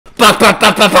Back, back,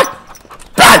 back, back, back.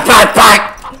 Back, back,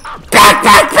 back. Back,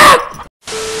 back, back.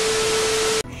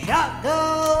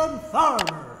 Shotgun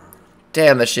farmer.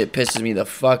 Damn, that shit pisses me the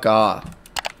fuck off.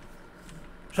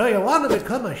 So you want to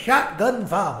become a shotgun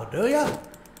farmer, do you?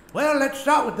 Well, let's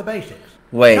start with the basics.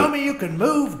 Wait. Show me you can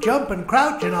move, jump, and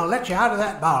crouch, and I'll let you out of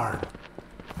that barn.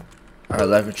 Alright,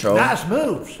 left control. Nice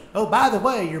moves. Oh, by the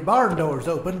way, your barn door's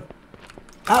open.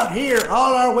 Out here,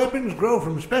 all our weapons grow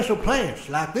from special plants,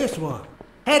 like this one.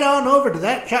 Head on over to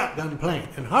that shotgun plant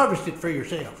and harvest it for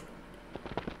yourself.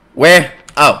 Where?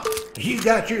 Oh. You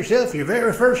got yourself your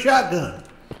very first shotgun.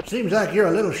 Seems like you're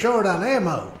a little short on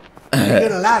ammo. You're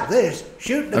gonna like this.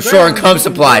 Shoot the I'm short on cum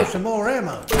supply. Some more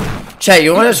ammo. Chat,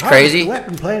 you know what's crazy?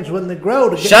 Weapon plants when they grow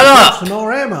to get Shut up! Some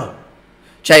more ammo.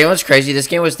 Chat, you know what's crazy? This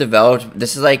game was developed.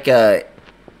 This is like a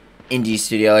indie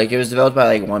studio. Like it was developed by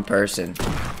like one person.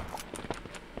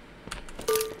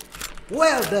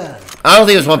 Well done. I don't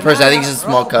think it was one person. I think it's a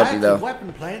small company though.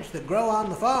 Weapon plants that grow on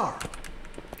the farm.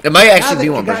 It might actually be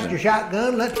one Now that person. you got your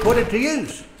shotgun, let's put it to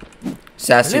use.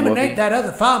 Sassy Eliminate Whoopi. that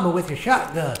other farmer with your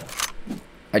shotgun.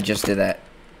 I just did that.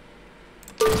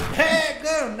 Hey,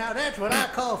 good. Now that's what I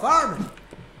call farming.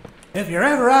 If you're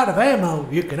ever out of ammo,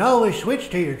 you can always switch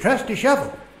to your trusty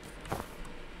shovel.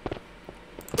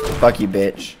 Fuck you,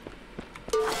 bitch.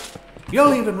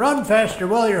 You'll even run faster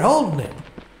while you're holding it.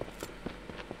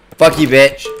 Fuck you,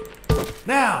 bitch.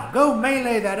 Now, go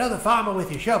melee that other farmer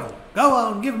with your shovel. Go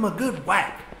on, give him a good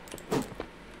whack.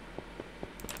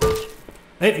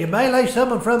 If you melee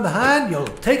someone from behind, you'll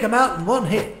take him out in one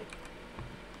hit.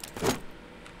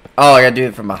 Oh, I gotta do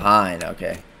it from behind.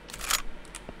 Okay.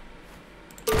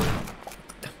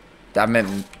 That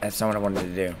meant that's not what I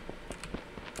wanted to do.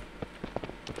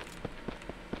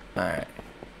 Alright.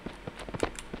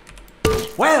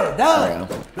 Well done.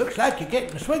 Looks like you're getting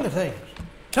the swing of things.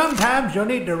 Sometimes you'll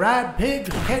need to ride pigs,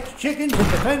 catch chickens,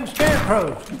 and defend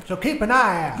scarecrows, so keep an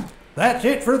eye out. That's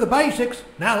it for the basics.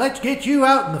 Now let's get you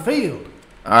out in the field.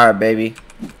 Alright, baby.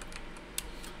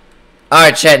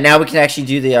 Alright, chat. Now we can actually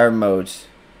do the other modes.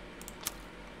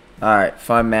 Alright,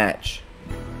 fun match.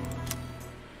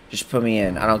 Just put me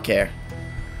in. I don't care.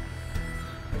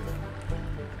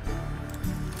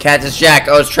 Cactus Jack.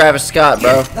 Oh, it's Travis Scott,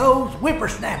 bro. Get those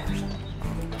whippersnappers.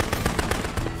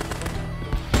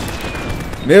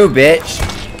 Move, bitch.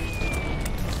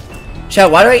 Chat,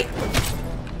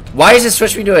 why does it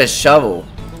switch me to a shovel?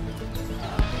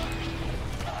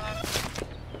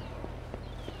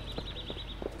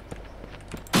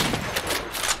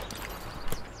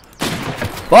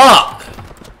 Fuck!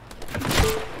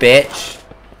 Bitch.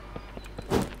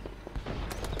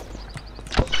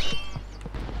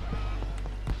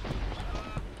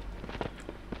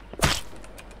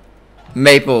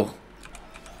 Maple.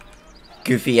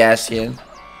 Goofy ass skin.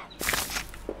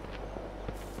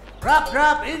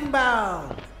 Drop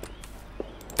inbound.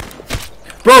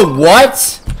 Bro,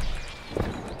 what?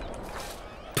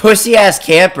 Pussy ass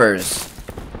campers.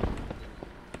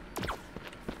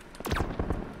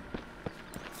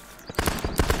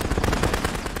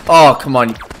 Oh, come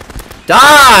on.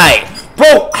 Die!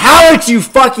 Bro, how aren't you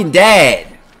fucking dead?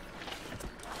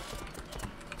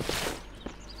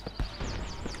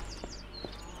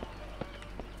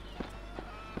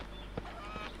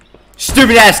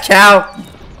 Stupid ass cow.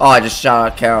 Oh, I just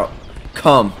shot a cow.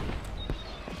 Come.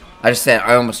 I just said,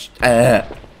 I almost.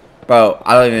 Bro,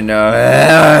 I don't even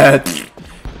know.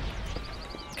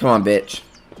 Come on, bitch.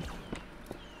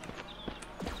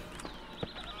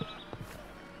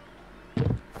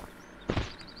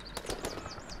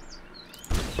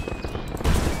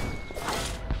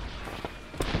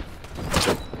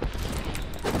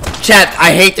 Chat,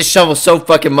 I hate the shovel so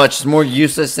fucking much. It's more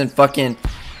useless than fucking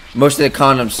most of the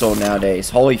condoms sold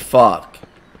nowadays. Holy fuck.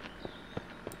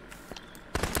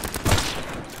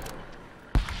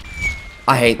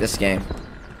 I hate this game.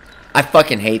 I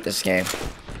fucking hate this game.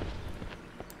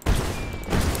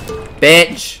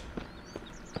 Bitch.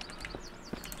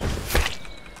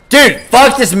 Dude,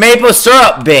 fuck this maple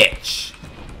syrup, bitch.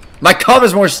 My cum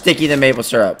is more sticky than maple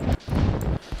syrup.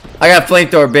 I got a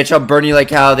flamethrower, bitch. I'll burn you like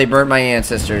how they burnt my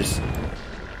ancestors.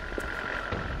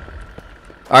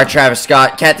 Alright, Travis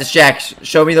Scott. Cactus Jack,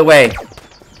 show me the way.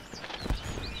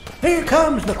 Here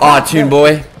comes the Aw, Toon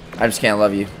Boy. I just can't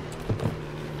love you.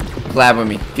 Collab with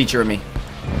me. Feature with me.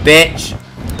 Bitch.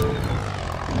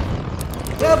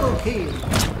 Double kill.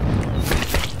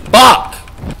 Fuck!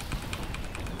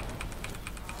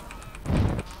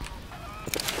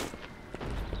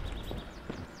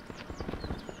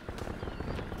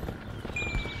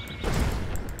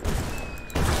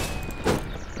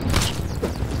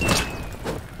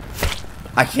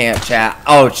 I can't, chat.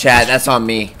 Oh, chat, that's on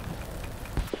me.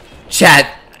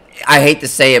 Chat, I hate to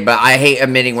say it, but I hate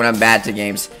admitting when I'm bad to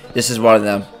games. This is one of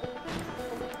them.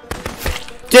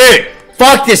 Dude,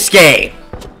 fuck this game.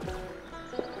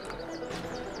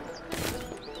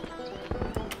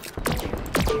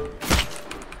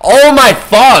 Oh my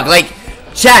fuck. Like,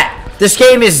 chat, this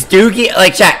game is dookie.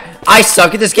 Like, chat, I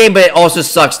suck at this game, but it also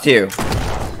sucks too.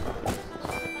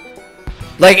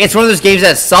 Like, it's one of those games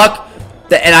that suck,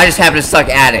 and I just happen to suck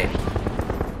at it.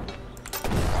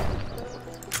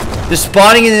 The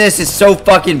spawning in this is so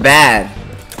fucking bad.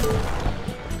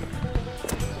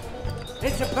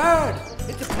 It's a bird.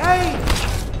 It's a plane.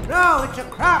 No, it's a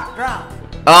crop drop.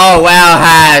 Oh, wow.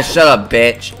 Ha, shut up,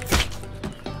 bitch.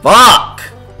 Fuck.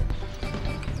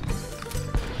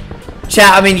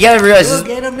 Chat, I mean, you gotta realize... We'll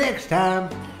get them next time.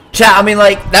 Chat, I mean,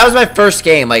 like, that was my first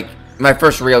game. Like, my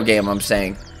first real game, I'm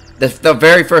saying. The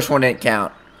very first one didn't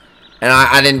count. And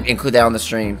I didn't include that on the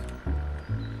stream.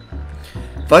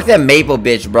 Fuck that Maple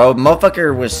bitch, bro.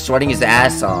 Motherfucker was sweating his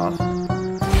ass off.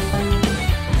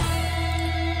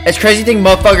 It's crazy to think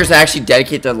motherfuckers actually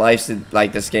dedicate their lives to,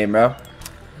 like, this game, bro.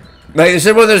 Like, this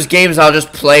is one of those games I'll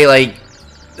just play, like,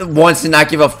 once and not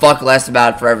give a fuck less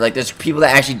about it forever. Like, there's people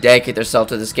that actually dedicate themselves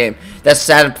to this game. That's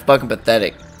sad and fucking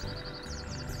pathetic.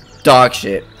 Dog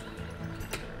shit.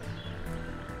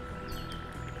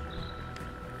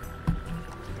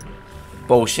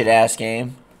 Bullshit ass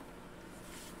game.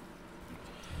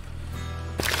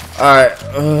 Alright,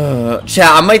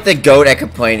 chat, I'm like the GOAT at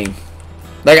complaining.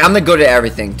 Like, I'm the GOAT at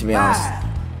everything, to be honest.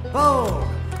 5, 4,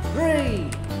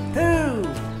 3, 2,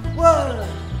 1.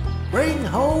 Bring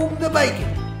home the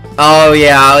bacon. Oh,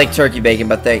 yeah, I like turkey bacon,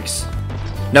 but thanks.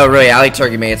 No, really, I like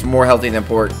turkey bacon. It's more healthy than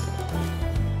pork.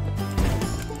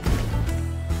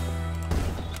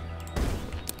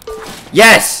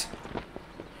 Yes!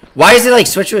 Why is it, like,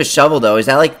 switch to a shovel, though? Is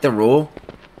that, like, the rule?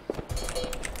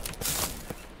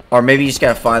 Or maybe you just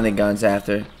gotta find the guns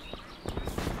after.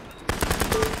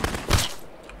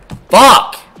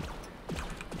 Fuck!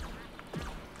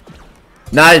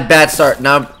 Not a bad start.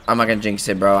 No, I'm not gonna jinx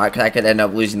it, bro. I could end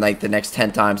up losing like the next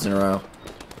 10 times in a row.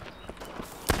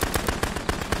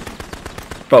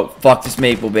 Bro, fuck this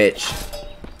Maple bitch.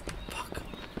 Fuck.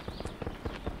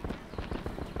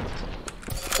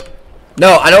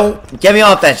 No, I don't. Get me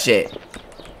off that shit.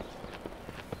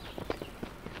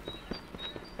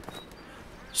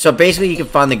 So basically, you can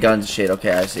find the guns and shit. Okay,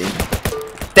 I see.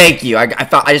 Thank you. I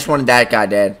thought I just wanted that guy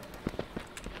dead.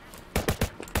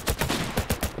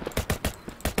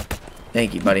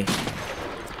 Thank you, buddy.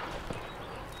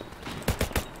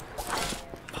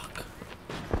 Fuck.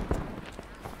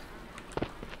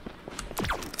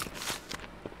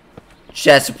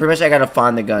 Shit, so pretty much I gotta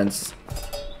find the guns.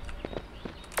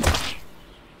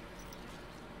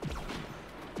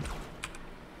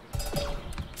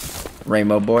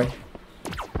 Rainbow boy.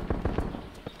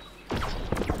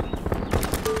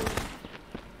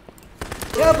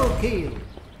 Double kill.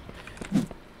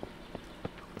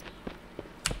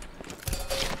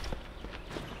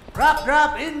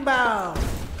 Drop inbound.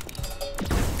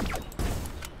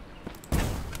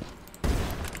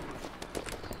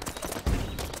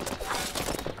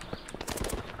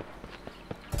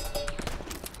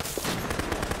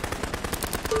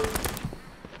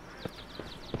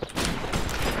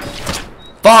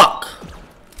 Fuck.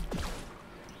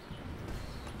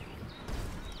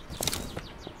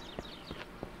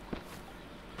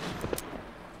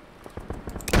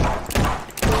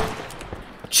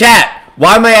 Chat.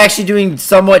 Why am I actually doing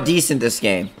somewhat decent this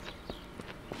game?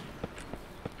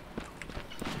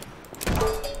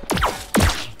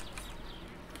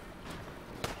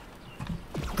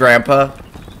 Grandpa?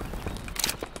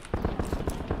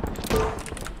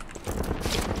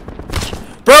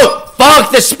 Bro,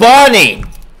 fuck the spawning!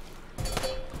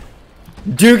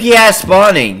 Dookie ass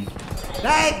spawning.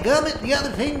 Dadgummit, the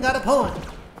other team got a point.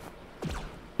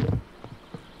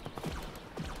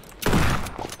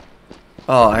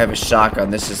 Oh, I have a shotgun.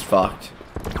 This is fucked.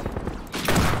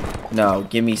 No,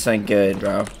 give me something good,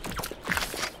 bro.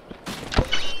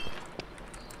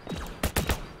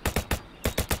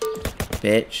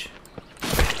 Bitch.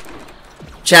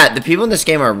 Chat, the people in this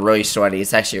game are really sweaty.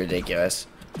 It's actually ridiculous.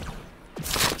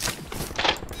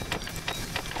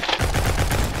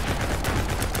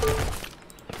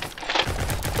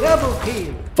 Double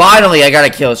kill. Finally, I got a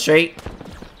kill straight.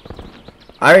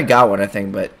 I already got one, I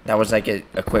think, but that was like a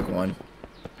quick one.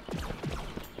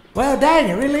 Well,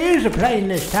 Daniel really is a plane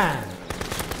this time.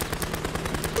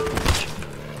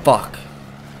 Fuck.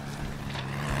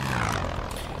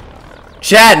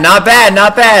 Chad, not bad,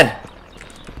 not bad.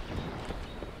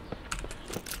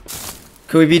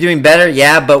 Could we be doing better?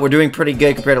 Yeah, but we're doing pretty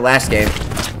good compared to last game.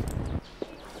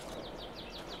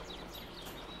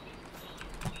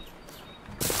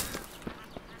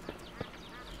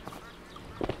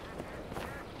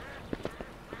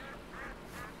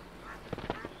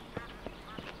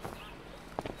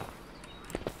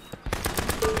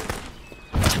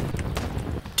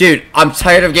 Dude, I'm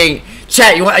tired of getting...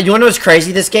 Chat, you want to know what's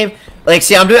crazy this game? Like,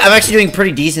 see, I'm actually doing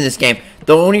pretty decent in this game.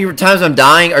 The only times I'm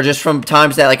dying are just from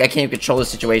times that, like, I can't control the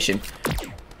situation.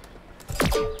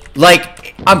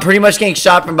 Like, I'm pretty much getting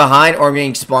shot from behind or I'm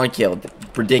getting spawn killed.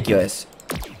 Ridiculous.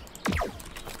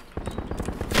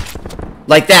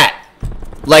 Like that.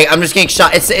 Like, I'm just getting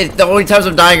shot. It's the only times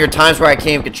I'm dying are times where I can't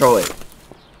even control it.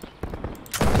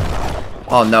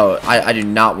 Oh, no. I do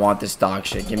not want this dog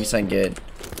shit. Give me something good.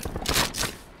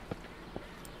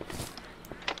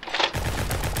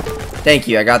 Thank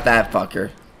you. I got that fucker.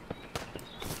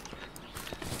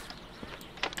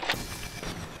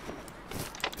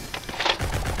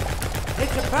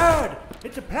 It's a bird.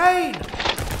 It's a plane.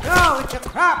 No, it's a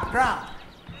crop drop.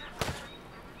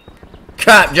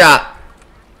 Crop drop.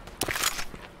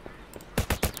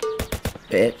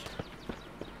 Bitch.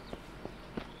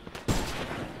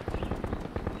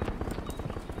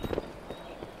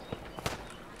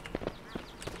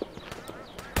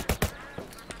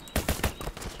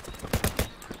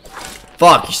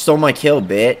 Fuck, you stole my kill,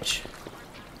 bitch.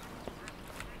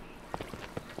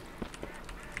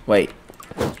 Wait.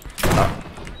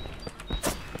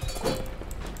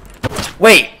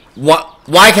 Wait, what?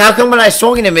 Why? How come when I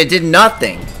swung at him, it did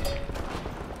nothing?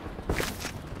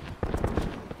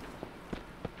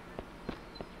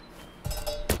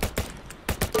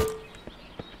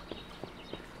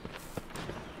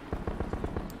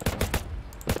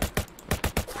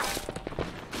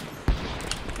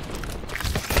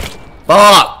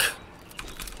 Fuck!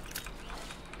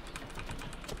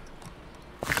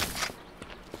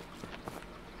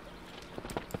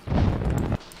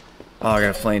 Oh, I got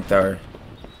a flamethrower.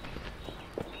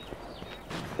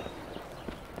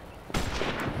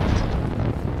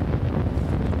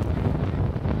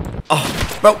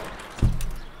 Oh, bro.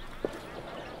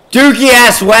 Dookie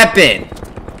ass weapon.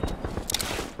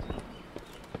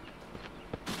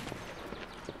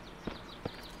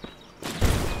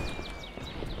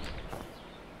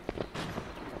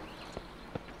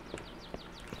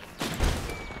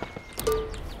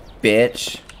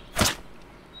 Bitch.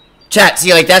 Chat,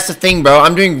 see, like, that's the thing, bro.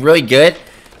 I'm doing really good.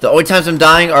 The only times I'm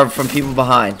dying are from people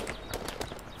behind.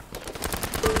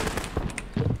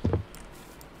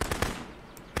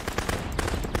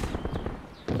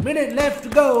 Minute left to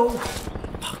go.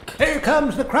 Fuck. Here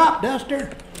comes the crop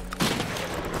duster.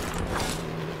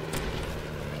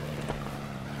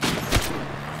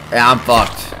 Yeah, I'm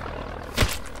fucked.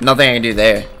 Nothing I can do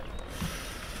there.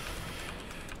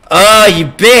 You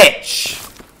bitch!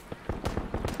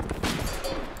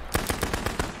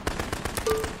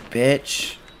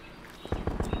 Bitch.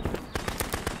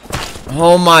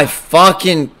 Oh my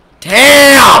fucking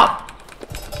damn!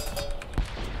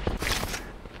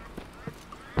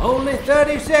 Only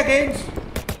 30 seconds.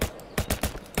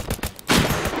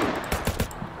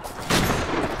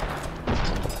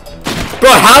 Bro,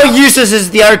 how useless is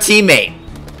the other teammate?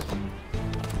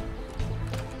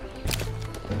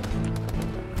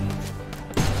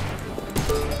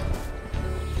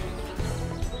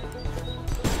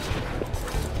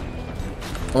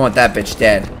 I want that bitch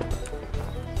dead.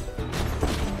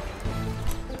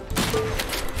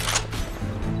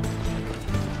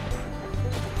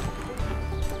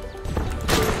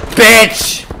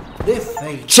 Bitch! This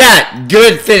thing. Chat,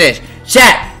 good finish.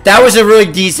 Chat, that was a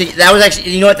really decent. That was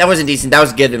actually, you know what? That wasn't decent. That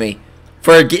was good to me.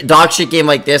 For a dog shit game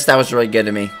like this, that was really good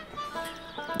to me.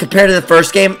 Compared to the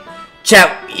first game,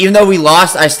 chat, even though we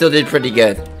lost, I still did pretty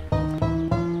good.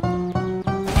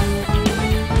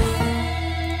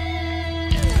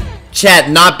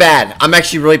 Chat, not bad. I'm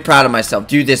actually really proud of myself.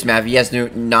 Do this map. If you guys do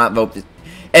not vote this.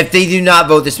 If they do not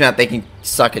vote this map, they can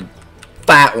suck a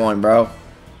fat one, bro.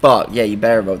 Fuck. Yeah, you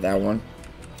better vote that one.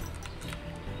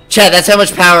 Chat, that's how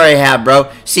much power I have, bro.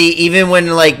 See, even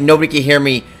when, like, nobody can hear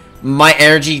me, my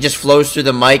energy just flows through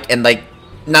the mic and, like,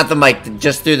 not the mic,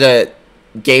 just through the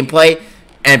gameplay,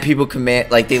 and people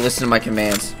command, like, they listen to my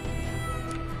commands.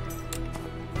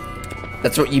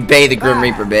 That's what you bay the Grim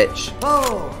Reaper, bitch.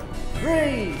 4,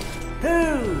 3, 2,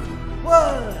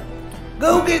 1.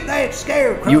 Go get that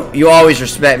scarecrow. You always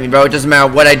respect me, bro. It doesn't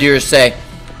matter what I do or say.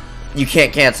 You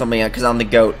can't cancel me because I'm the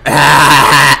GOAT.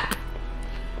 Now,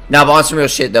 but on some real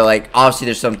shit, though, like, obviously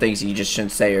there's some things that you just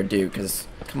shouldn't say or do, because,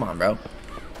 come on, bro.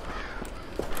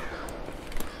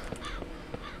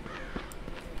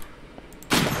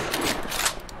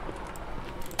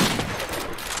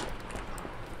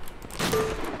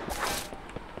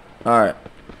 Alright.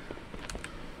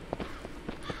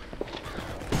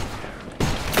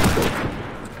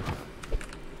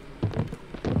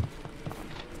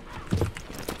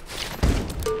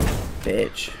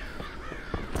 Bitch.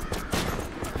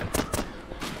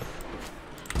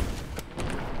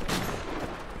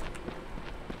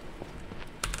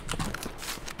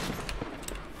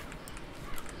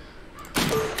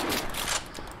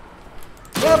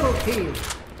 Double kill.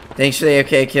 Thanks for the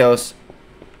AFK kills.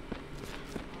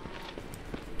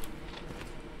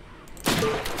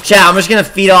 Chat, I'm just gonna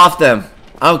feed off them.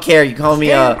 I don't care. You call me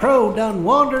Scarecrow done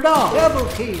wandered off. Double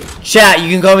kill. Chat, you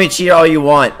can call me a cheater all you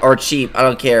want or cheap. I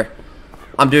don't care.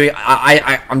 I'm doing.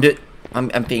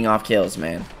 I'm feeding off kills,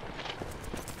 man.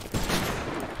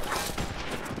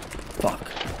 Fuck.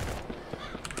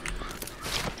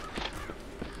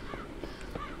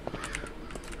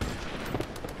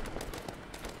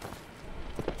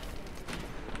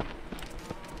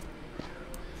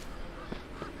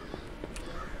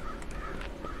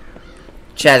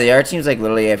 Chat, the other team's like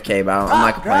literally AFK, but I'm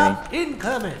not complaining.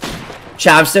 Incoming.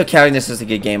 Chat, I'm still counting this as a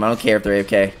good game. I don't care if they're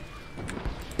AFK.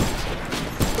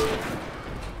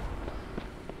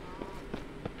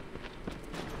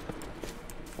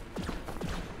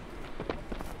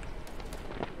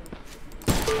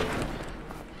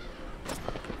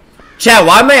 Chat,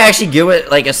 why am I actually good with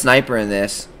like a sniper in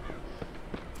this?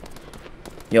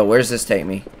 Yo, where does this take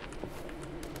me?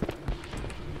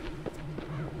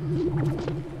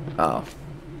 Oh.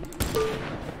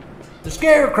 The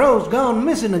Scarecrow's gone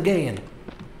missing again.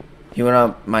 He went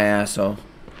up my asshole.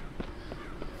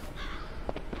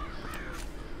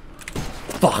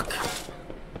 Fuck.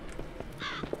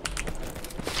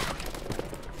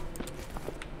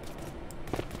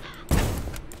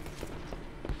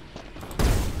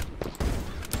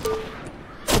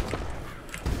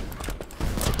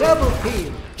 Double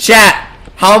kill. Chat,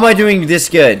 how am I doing this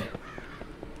good?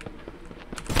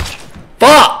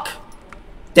 Fuck!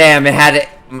 Damn, it had it.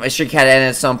 My streak had to end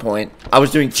at some point. I was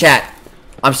doing chat.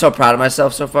 I'm so proud of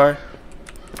myself so far.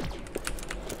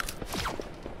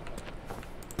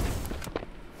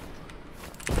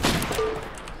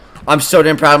 I'm so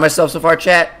damn proud of myself so far,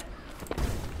 chat.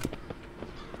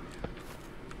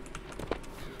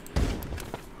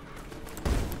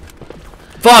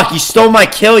 Fuck, you stole my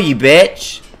kill, you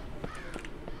bitch.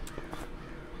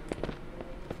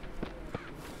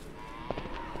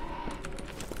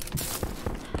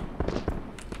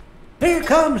 Here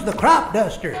comes the crop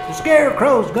duster. The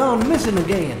Scarecrow's gone missing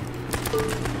again.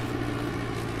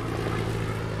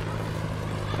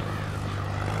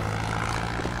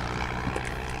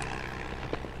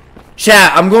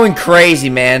 Chat, I'm going crazy,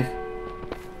 man.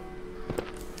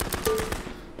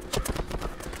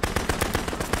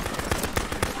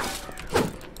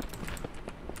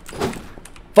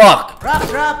 Fuck.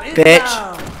 Drop, bitch.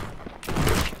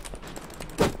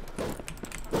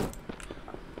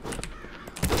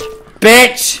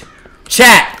 Bitch!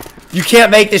 Chat! You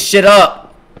can't make this shit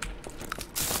up!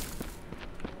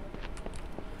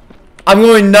 I'm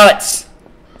going nuts!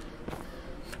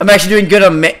 I'm actually doing good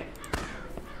on me.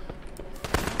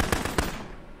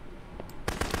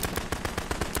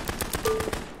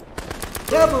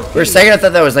 For a second I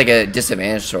thought that was like a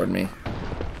disadvantage toward me.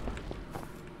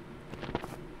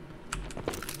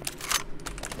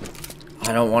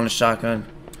 I don't want a shotgun.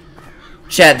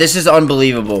 Chat, this is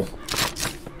unbelievable.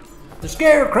 The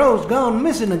Scarecrow's gone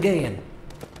missing again.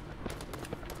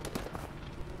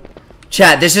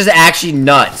 Chat, this is actually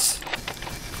nuts.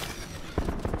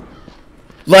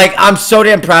 Like, I'm so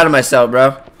damn proud of myself,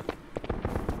 bro.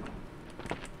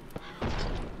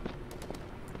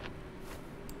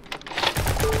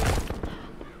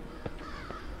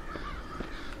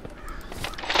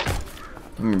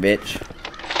 Come here, bitch.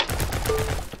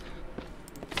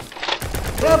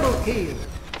 Double kill.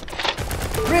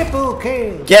 Triple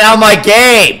kill. Get out of my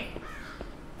game!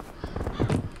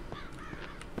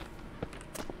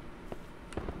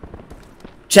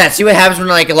 Chat, see what happens when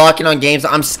I like lock in on games?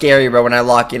 I'm scary, bro, when I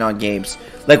lock in on games.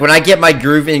 Like, when I get my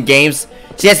groove in games.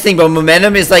 See, that's the thing, bro.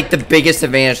 Momentum is like the biggest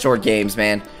advantage toward games,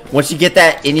 man. Once you get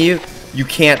that in you, you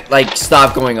can't, like,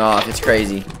 stop going off. It's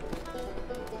crazy.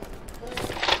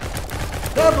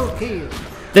 Double kill.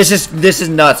 This is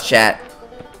nuts, chat.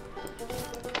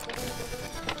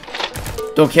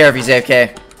 Don't care if he's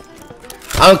AFK.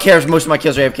 I don't care if most of my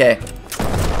kills are AFK.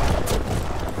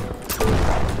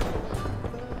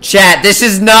 Chat, this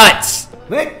is nuts.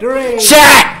 Victory.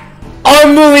 Chat,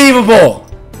 unbelievable.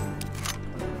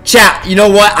 Chat, you know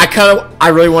what? I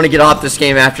really want to get off this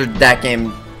game after that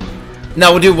game.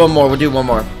 No, we'll do one more. We'll do one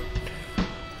more.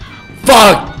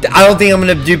 Fuck, I don't think I'm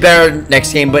gonna do better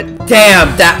next game, but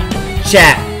damn, that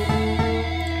chat.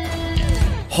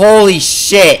 Holy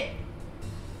shit.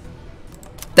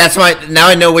 That's my, now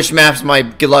I know which map's my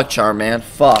good luck charm, man.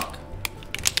 Fuck.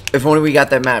 If only we got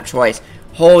that map twice.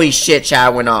 Holy shit,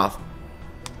 chat went off.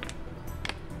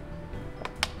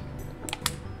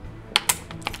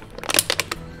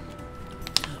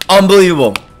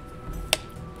 Unbelievable.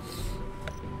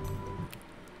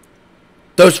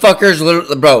 Those fuckers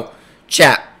literally, bro,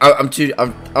 chat. I'm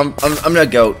gonna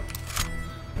goat.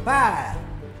 5,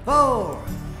 4,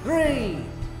 3,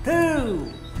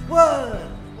 2,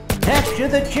 1. Capture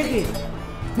the chicken.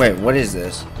 Wait, what is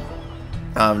this?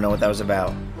 I don't know what that was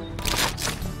about.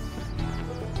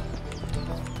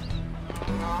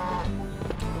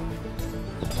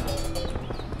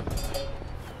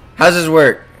 How's this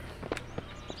work?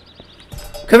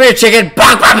 Come here, chicken.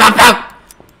 Bonk, bonk, bonk,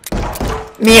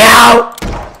 bonk. Meow.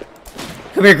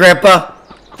 Come here, Grandpa.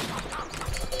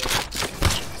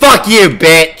 Fuck you,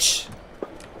 bitch.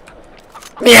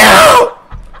 Meow.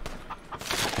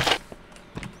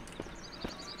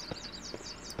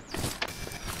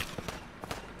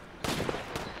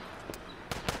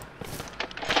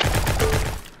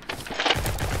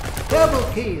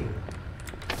 Double kill.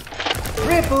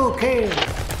 Triple kill.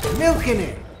 Milking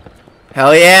it.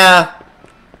 Hell yeah.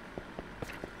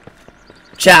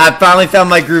 Chat, I finally found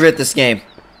my groove at this game.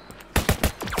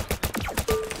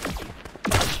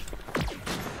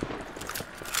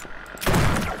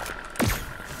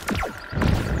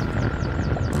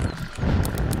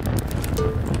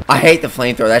 I hate the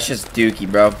flamethrower. That's just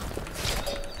dookie, bro.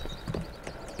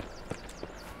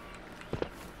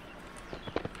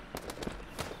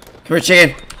 Come here,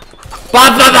 chicken.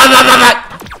 Bop, bop, bop, bop, bop, bop.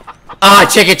 Ah,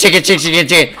 chicken, chicken, chicken, chicken,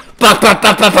 chicken. Buck, buck,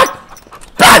 buck, buck, buck.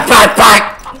 Buck, buck,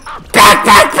 buck. Buck,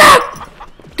 buck, buck.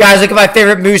 Guys, look at my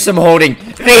favorite moose I'm holding.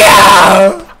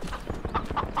 Meow.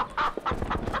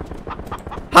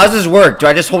 How does this work? Do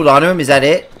I just hold on to him? Is that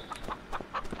it?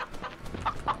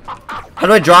 How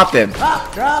do I drop him?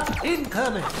 Pop drop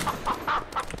incoming.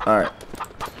 Alright.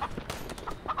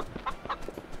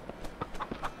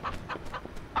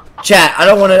 Chat, I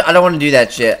don't wanna do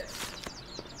that shit.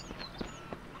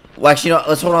 Well, actually, you know,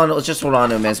 let's hold on. Let's just hold on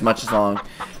to him as much as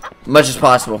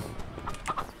possible.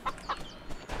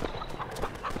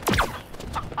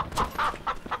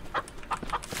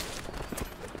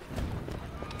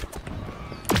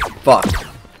 Fuck.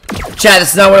 Chat,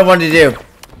 that's not what I wanted to do.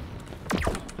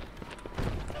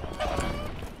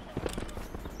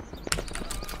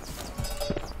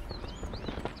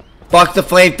 Fuck the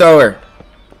flamethrower.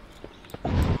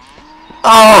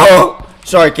 Oh!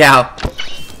 Sorry, cow.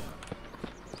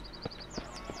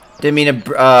 Didn't mean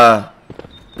to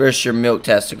burst your milk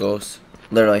testicles.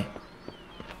 Literally.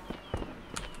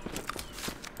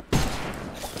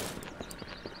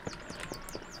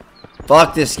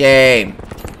 Fuck this game.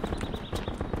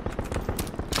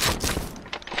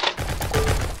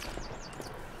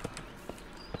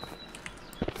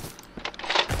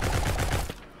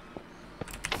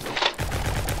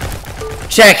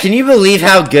 Chat, can you believe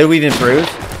how good we've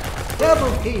improved?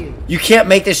 Double kill. You can't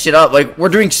make this shit up. Like, we're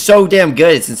doing so damn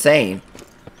good. It's insane.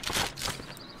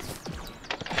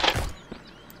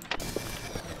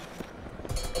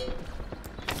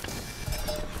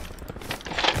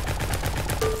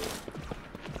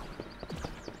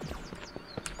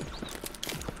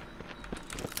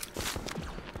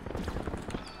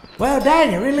 Well,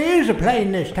 Daniel really is a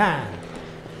plane this time.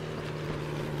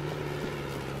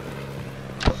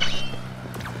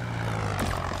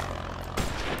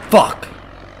 Fuck.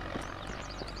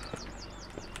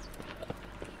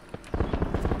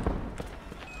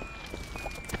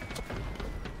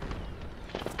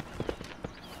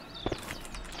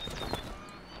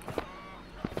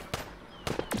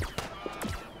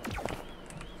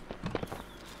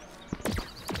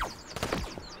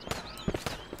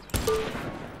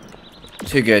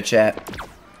 Too good, chat.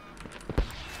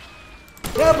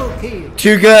 Double kill.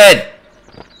 Too good.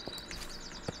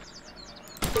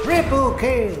 Triple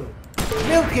kill.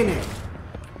 Milking it.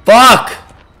 Fuck.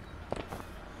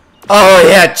 Oh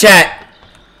yeah, chat.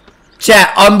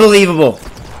 Chat, unbelievable.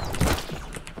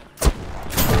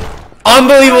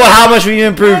 Unbelievable how much we've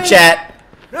improved, chat.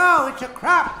 No, it's a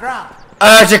crop drop.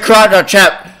 It's a crop drop,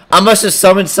 chat. I must have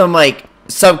summoned some like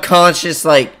subconscious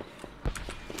like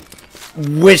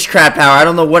witchcraft power. I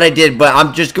don't know what I did, but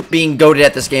I'm just being goated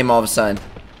at this game all of a sudden.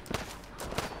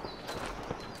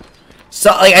 So,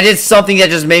 like, I did something that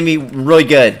just made me really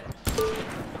good.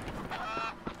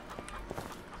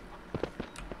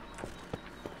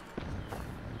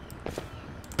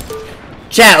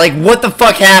 Chat, like, what the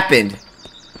fuck happened?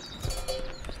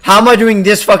 How am I doing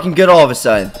this fucking good all of a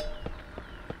sudden?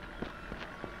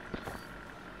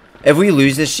 If we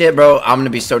lose this shit, bro, I'm gonna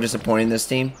be so disappointed in this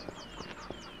team.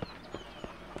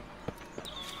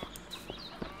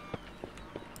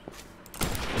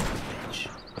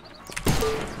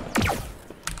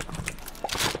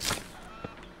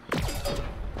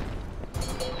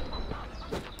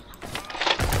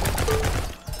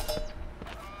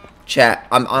 Chat,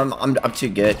 I'm too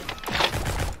good.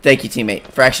 Thank you, teammate,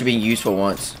 for actually being useful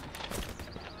once.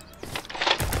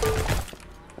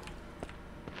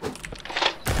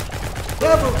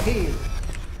 kill.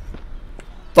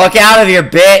 Fuck out of here,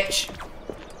 bitch.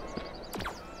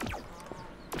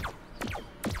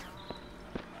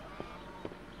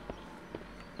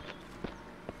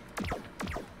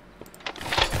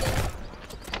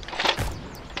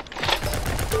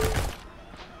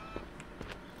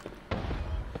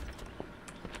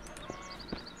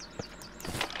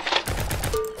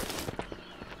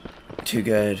 Too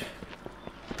good.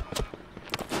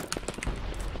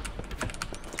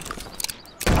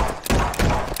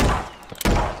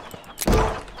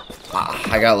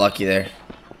 I got lucky there.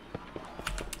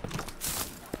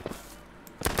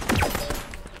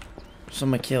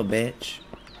 Someone kill, bitch.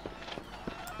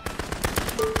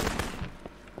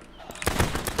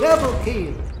 Double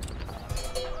kill.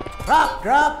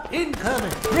 Drop,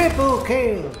 incoming. Triple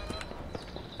kill.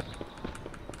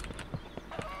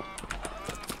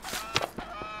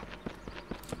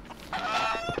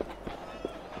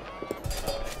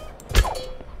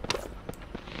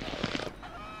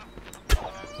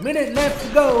 Minute left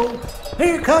to go.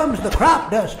 Here comes the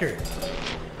crop duster.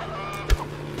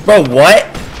 Bro, what?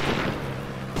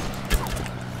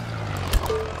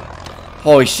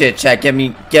 Holy shit, chat.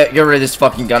 Get rid of this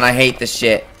fucking gun. I hate this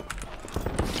shit.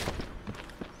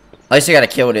 At least I gotta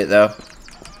kill with it, though.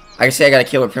 I can say I gotta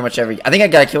kill with pretty much every... I think I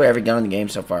gotta kill with every gun in the game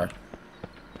so far.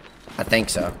 I think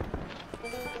so.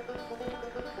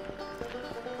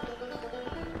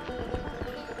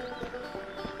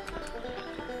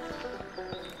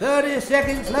 "30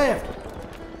 seconds left."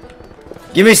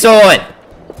 Give me someone.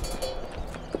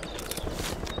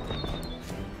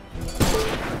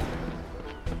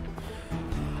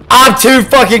 I'm too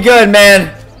fucking good,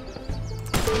 man.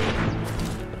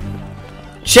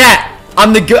 Chat,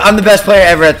 I'm the best player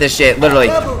ever at this shit, literally.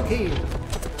 Double kill.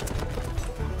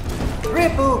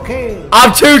 Triple kill.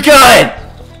 I'm too good.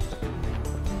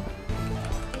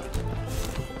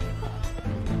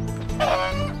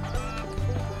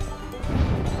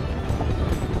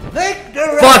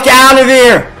 Victory. Fuck out of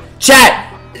here!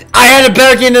 Chat, I had a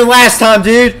better game than last time,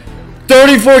 dude.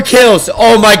 34 kills.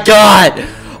 Oh my god.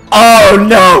 Oh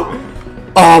no.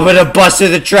 Oh, I'm gonna bust to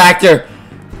the tractor.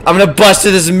 I'm gonna bust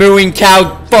to this mooing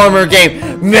cow farmer game.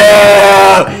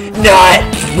 No! Not!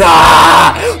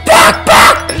 Ah!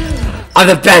 Back! I'm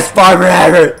the best farmer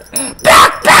ever.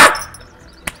 Back!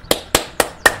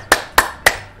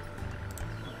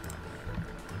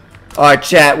 Alright,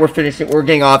 chat, we're finishing. We're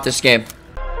getting off this game.